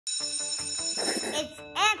It's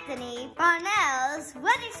Anthony Farnell's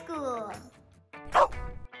Weather School.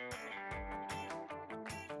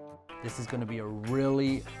 This is going to be a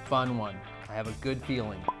really fun one. I have a good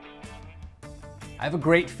feeling. I have a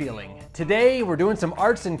great feeling. Today we're doing some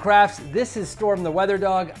arts and crafts. This is Storm the Weather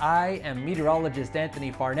Dog. I am meteorologist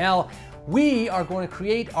Anthony Farnell. We are going to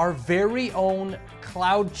create our very own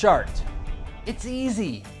cloud chart. It's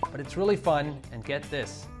easy, but it's really fun, and get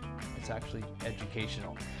this, it's actually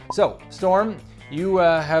educational. So, Storm, you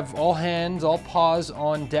have all hands, all paws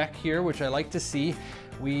on deck here, which I like to see.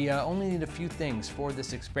 We only need a few things for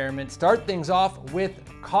this experiment. Start things off with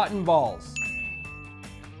cotton balls.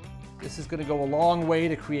 This is going to go a long way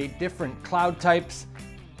to create different cloud types.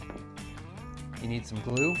 You need some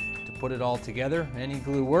glue to put it all together. Any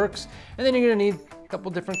glue works. And then you're going to need a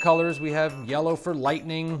couple different colors. We have yellow for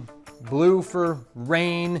lightning, blue for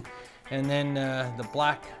rain, and then the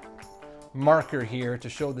black marker here to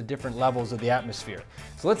show the different levels of the atmosphere.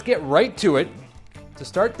 So let's get right to it. To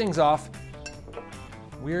start things off,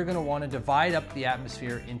 we're going to want to divide up the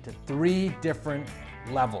atmosphere into 3 different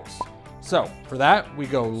levels. So for that, we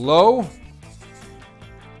go low,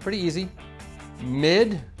 pretty easy,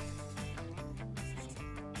 mid,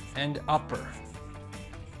 and upper.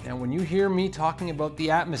 Now when you hear me talking about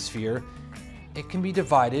the atmosphere, it can be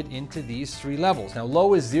divided into these 3 levels. Now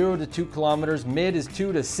low is 0 to 2 kilometers, mid is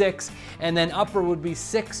 2 to 6, and then upper would be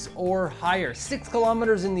 6 or higher. 6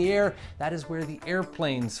 kilometers in the air, that is where the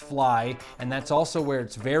airplanes fly, and that's also where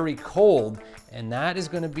it's very cold, and that is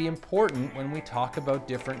going to be important when we talk about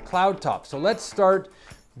different cloud tops. So let's start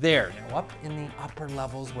there. Now up in the upper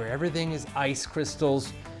levels where everything is ice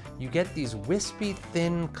crystals, you get these wispy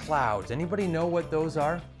thin clouds. Anybody know what those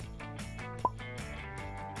are?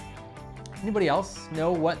 Anybody else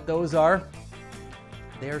know what those are?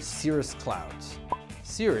 They are cirrus clouds.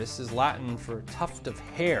 Cirrus is Latin for a tuft of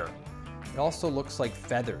hair. It also looks like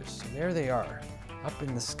feathers. So there they are, up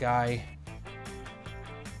in the sky.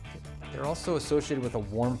 They're also associated with a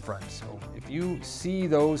warm front. So if you see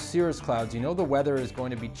those cirrus clouds, you know the weather is going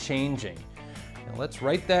to be changing. Now let's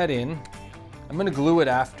write that in. I'm going to glue it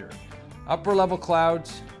after. Upper level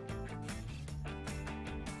clouds,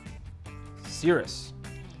 cirrus.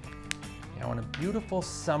 Now on a beautiful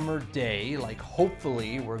summer day, like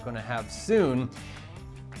hopefully we're going to have soon,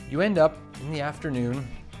 you end up in the afternoon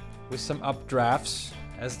with some updrafts.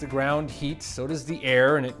 As the ground heats, so does the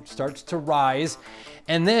air, and it starts to rise.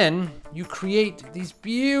 And then you create these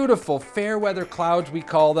beautiful fair weather clouds, we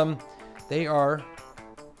call them. They are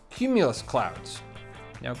cumulus clouds.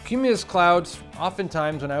 Now cumulus clouds,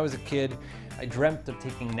 oftentimes when I was a kid, I dreamt of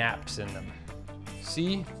taking naps in them.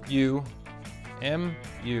 C-U-M-U-L-U-S.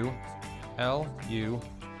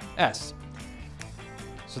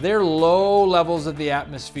 So they're low levels of the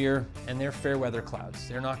atmosphere, and they're fair weather clouds.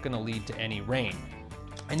 They're not going to lead to any rain.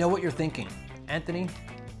 I know what you're thinking. Anthony,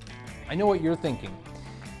 I know what you're thinking.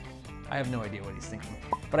 I have no idea what he's thinking,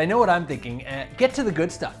 but I know what I'm thinking. Get to the good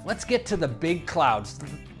stuff. Let's get to the big clouds.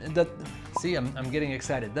 See, I'm getting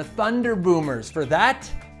excited. The thunder boomers. For that,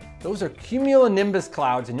 those are cumulonimbus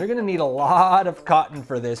clouds, and you're going to need a lot of cotton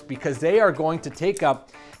for this because they are going to take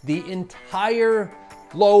up the entire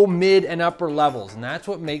low, mid, and upper levels, and that's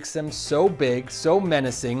what makes them so big, so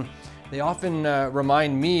menacing. They often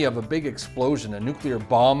remind me of a big explosion, a nuclear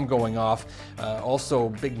bomb going off, also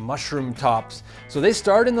big mushroom tops. So they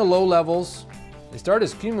start in the low levels, they start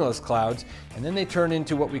as cumulus clouds, and then they turn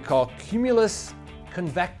into what we call cumulus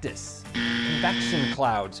convectus, convection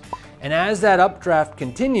clouds. And as that updraft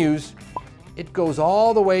continues, it goes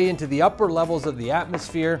all the way into the upper levels of the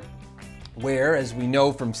atmosphere, where, as we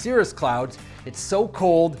know from cirrus clouds, it's so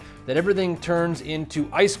cold that everything turns into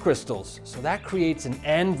ice crystals. So that creates an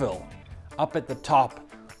anvil up at the top.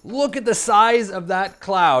 Look at the size of that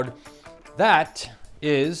cloud. That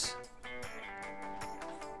is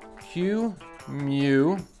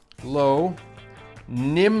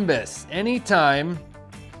cumulonimbus. Anytime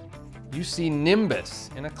you see nimbus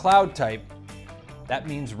in a cloud type, that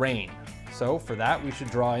means rain. So for that, we should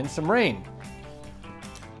draw in some rain.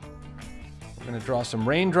 We're going to draw some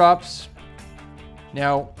raindrops.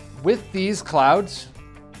 Now, with these clouds,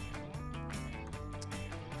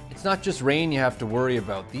 it's not just rain you have to worry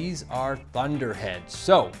about. These are thunderheads.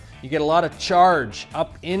 So you get a lot of charge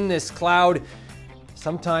up in this cloud.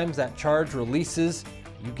 Sometimes that charge releases,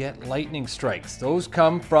 you get lightning strikes. Those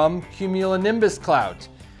come from cumulonimbus clouds.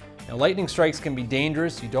 Now, lightning strikes can be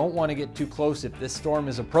dangerous. You don't want to get too close if this storm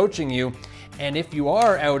is approaching you. And if you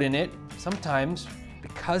are out in it, sometimes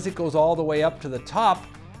because it goes all the way up to the top,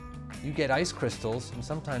 you get ice crystals, and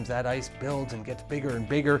sometimes that ice builds and gets bigger and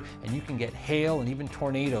bigger, and you can get hail and even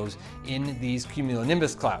tornadoes in these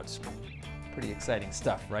cumulonimbus clouds. Pretty exciting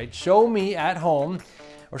stuff, right? Show me at home,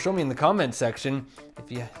 or show me in the comment section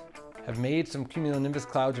if you have made some cumulonimbus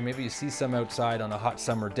clouds, or maybe you see some outside on a hot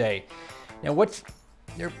summer day. Now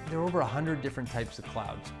there are over 100 different types of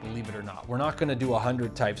clouds, believe it or not. We're not gonna do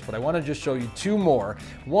 100 types, but I wanna just show you 2 more.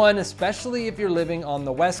 One, especially if you're living on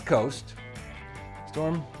the West Coast.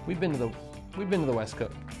 Storm, we've been to the West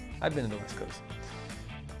Coast. I've been to the West Coast.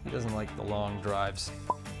 He doesn't like the long drives.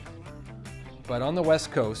 But on the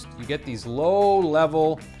West Coast, you get these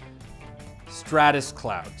low-level stratus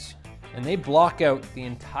clouds, and they block out the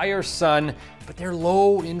entire sun, but they're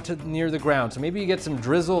low into near the ground. So maybe you get some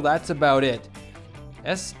drizzle, that's about it.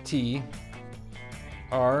 S-T-R-A-T-U-S.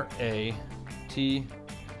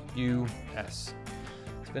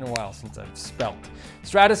 It's been a while since I've spelt.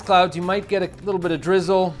 Stratus clouds, you might get a little bit of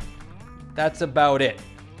drizzle. That's about it.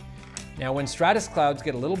 Now, when stratus clouds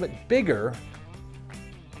get a little bit bigger,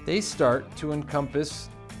 they start to encompass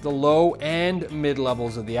the low and mid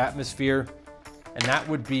levels of the atmosphere, and that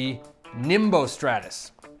would be nimbostratus.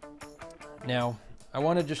 Now, I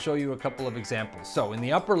want to just show you a couple of examples. So in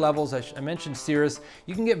the upper levels, I mentioned cirrus.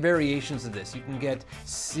 You can get variations of this. You can get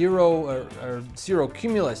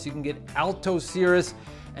cirrocumulus. You can get altocirrus.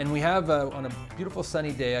 And we have, on a beautiful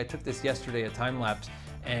sunny day, I took this yesterday, a time lapse,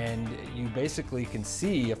 and you basically can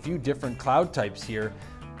see a few different cloud types here,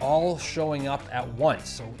 all showing up at once.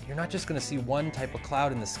 So you're not just gonna see one type of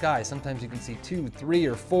cloud in the sky. Sometimes you can see 2, 3,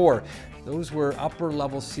 or 4. Those were upper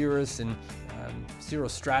level cirrus and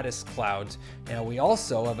cirrostratus clouds. Now we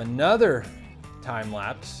also have another time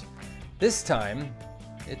lapse. This time,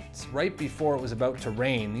 it's right before it was about to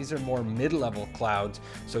rain. These are more mid-level clouds,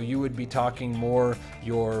 so you would be talking more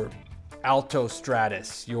your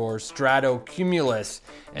altostratus, your stratocumulus,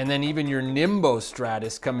 and then even your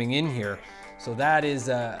nimbostratus coming in here. So that is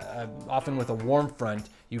often with a warm front,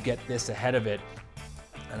 you get this ahead of it.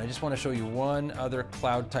 And I just want to show you one other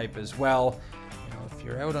cloud type as well. You know, if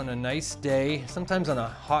you're out on a nice day, sometimes on a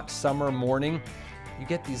hot summer morning, you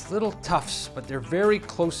get these little tufts, but they're very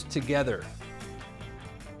close together.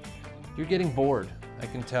 You're getting bored, I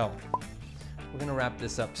can tell. We're gonna wrap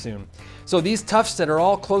this up soon. So these tufts that are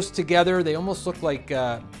all close together, they almost look like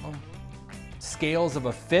scales of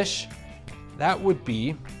a fish. That would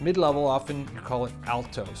be mid-level, often you call it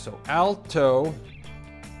alto. So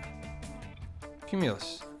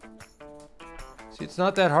altocumulus. See, it's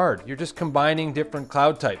not that hard. You're just combining different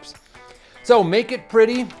cloud types. So make it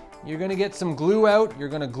pretty. You're gonna get some glue out. You're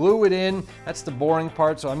gonna glue it in. That's the boring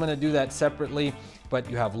part, so I'm gonna do that separately. But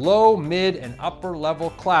you have low, mid, and upper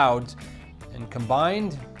level clouds, and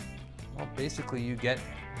combined, well, basically you get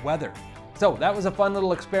weather. So that was a fun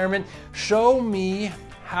little experiment. Show me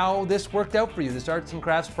how this worked out for you, this arts and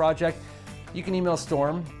crafts project. You can email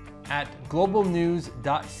Storm at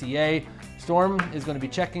globalnews.ca. Storm is going to be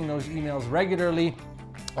checking those emails regularly.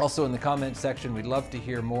 Also in the comment section, we'd love to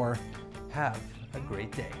hear more. Have a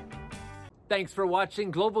great day. Thanks for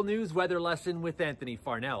watching Global News Weather Lesson with Anthony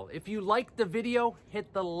Farnell. If you liked the video,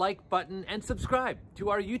 hit the like button and subscribe to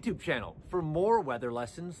our YouTube channel for more weather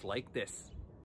lessons like this.